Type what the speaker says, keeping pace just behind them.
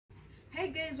Hey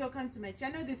guys, welcome to my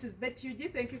channel. This is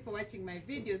matooke. Thank you for watching my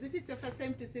videos. If it's your first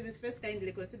time to see this, first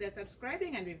kindly consider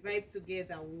subscribing and we vibe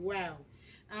together. Wow.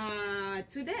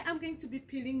 Today I'm going to be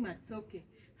peeling matooke.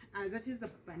 That is the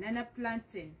banana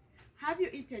plantain. Have you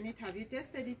eaten it? Have you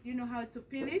tasted it? Do you know how to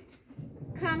peel it?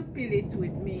 Come peel it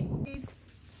with me.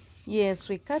 Yes,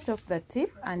 we cut off the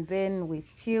tip and then we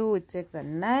peel. We take the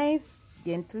knife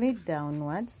gently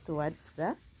downwards towards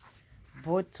the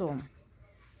bottom.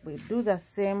 We do the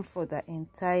same for the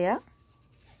entire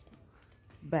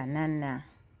banana.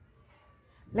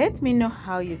 Let me know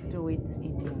how you do it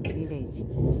in your village.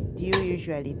 Do you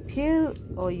usually peel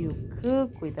or you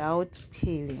cook without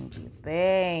peeling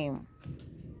them?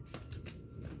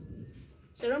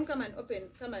 Sharon, come and open.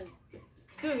 Come and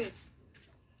do this.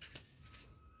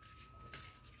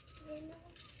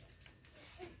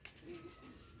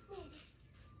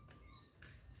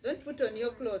 Don't put on your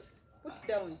clothes. Put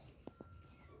down.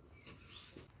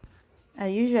 I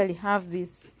usually have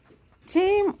this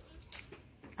team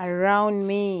around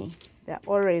me. They're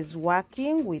always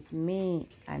working with me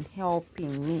and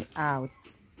helping me out.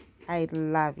 I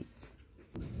love it.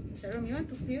 Sharon, you want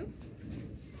to peel?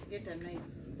 Get a knife.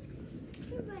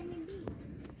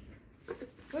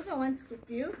 Whoever wants to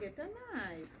peel, get a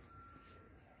knife.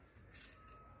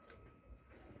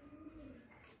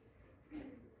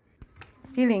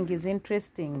 Peeling is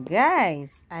interesting,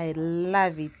 guys. I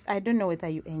love it. I don't know whether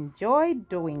you enjoy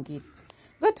doing it.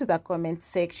 Go to the comment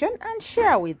section and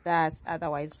share with us.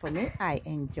 Otherwise, for me, I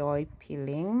enjoy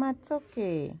peeling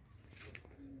matooke.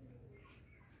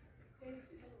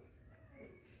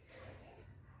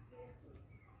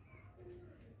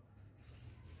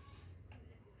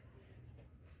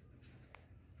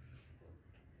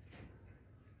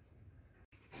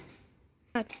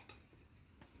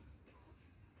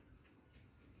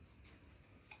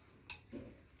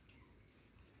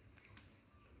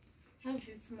 Have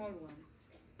this small one.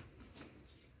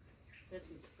 That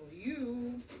is for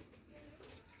you.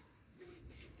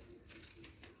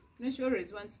 She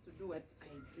always wants to do what I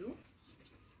do.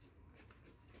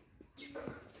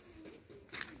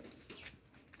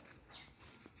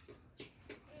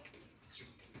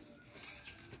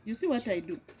 You see what I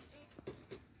do?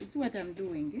 You see what I'm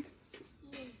doing?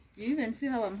 Eh? You even see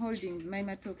how I'm holding my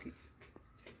matooke?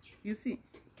 You see?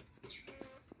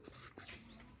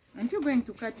 Aren't you going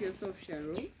to cut yourself,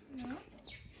 Sharon? No.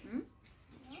 Hmm?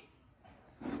 No.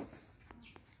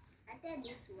 I did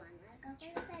this one. I can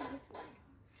this one.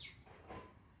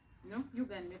 No, you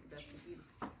can make the civil.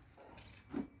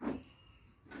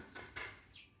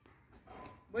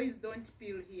 Boys don't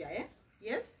peel here, eh?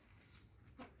 Yes?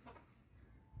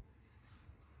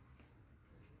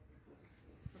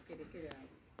 Okay,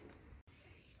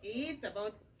 it's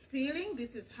about peeling.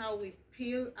 This is how we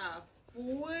peel our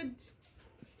food.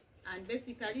 And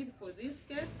basically, for this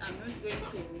case, I'm not going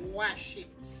to wash it.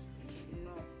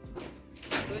 No,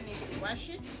 I don't need to wash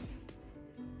it.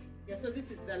 Yeah, so this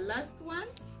is the last one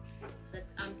that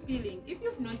I'm peeling. If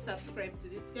you've not subscribed to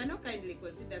this channel, kindly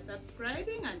consider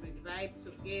subscribing and we vibe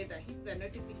together. Hit the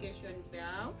notification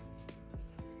bell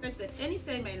such that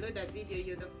anytime I load a video,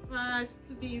 you're the first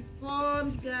to be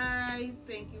informed, guys.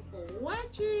 Thank you for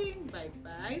watching. Bye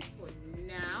bye for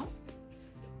now.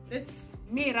 Let's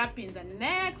meet up in the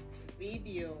next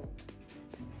video.